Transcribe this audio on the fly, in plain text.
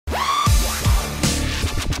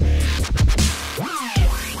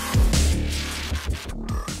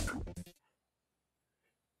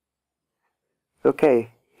Okay,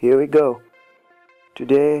 here we go.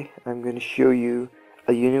 Today I'm going to show you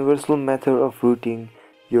a universal method of rooting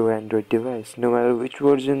your Android device. No matter which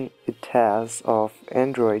version it has of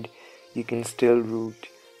Android, you can still root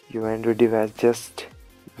your Android device just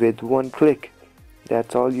with one click.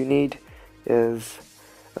 That's all you need is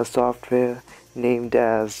a software named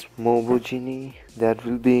as Mobogenie that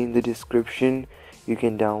will be in the description. You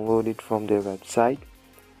can download it from their website.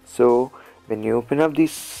 So when you open up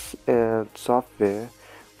this software,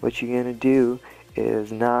 what you're gonna do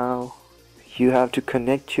is now you have to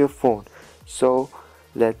connect your phone. So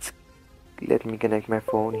let me connect my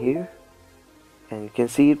phone here, and you can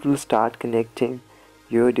see it will start connecting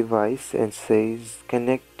your device and says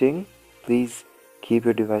connecting. Please keep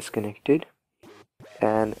your device connected,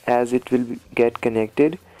 and as it will get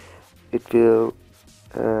connected, it will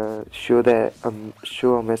show a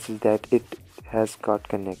message that it has got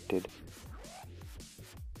connected.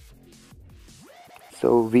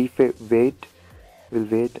 So we'll wait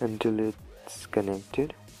until it's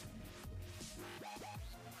connected.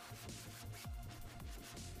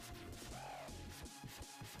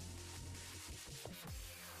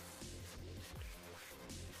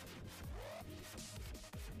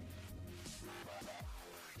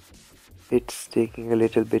 It's taking a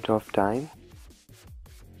little bit of time,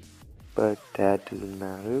 but that doesn't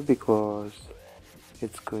matter because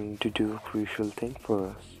it's going to do a crucial thing for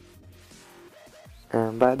us.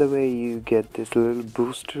 And by the way, you get this little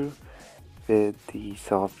booster with the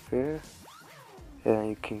software, and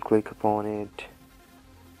you can click upon it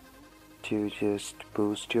to just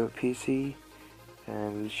boost your PC,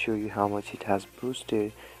 and we'll show you how much it has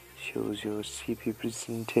boosted. Shows your CPU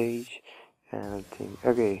percentage and everything.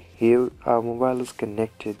 Okay, here our mobile is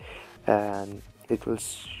connected, and it will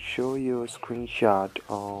show you a screenshot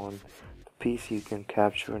on the PC. You can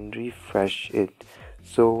capture and refresh it.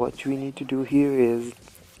 So what we need to do here is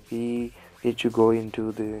we need to go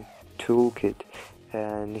into the toolkit,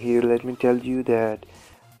 and here let me tell you that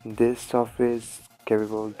this software is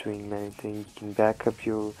capable of doing many things. You can back up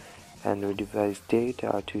your Android device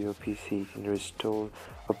data to your PC. You can restore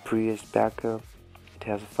a previous backup. It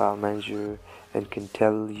has a file manager and can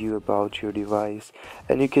tell you about your device,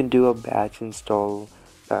 and you can do a batch install.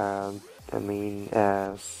 As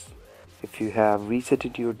if you have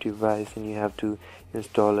resetted your device and you have to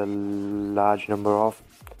install a large number of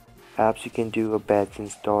apps, you can do a batch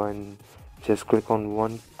install and just click on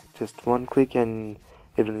one click and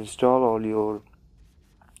it will install all your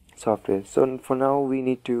software. So for now we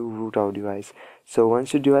need to root our device. So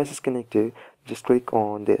once your device is connected, just click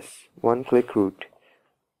on this one click root,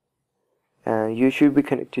 and you should be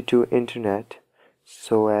connected to internet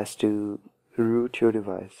so as to root your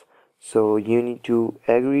device. So you need to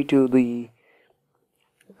agree to the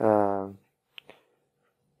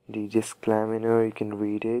disclaimer. You can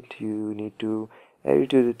read it. You need to agree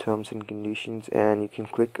to the terms and conditions, and you can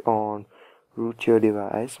click on root your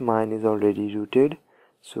device. Mine is already rooted,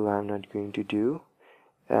 so I'm not going to do.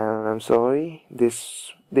 And I'm sorry, this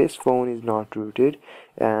phone is not rooted.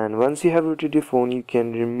 And once you have rooted your phone, you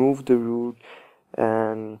can remove the root,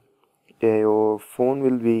 and your phone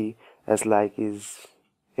will be as like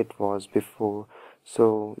it was before.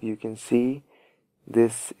 So you can see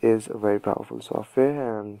this is a very powerful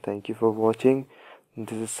software, and thank you for watching.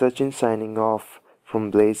 This is Sachin signing off from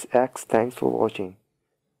Blaze X. Thanks for watching.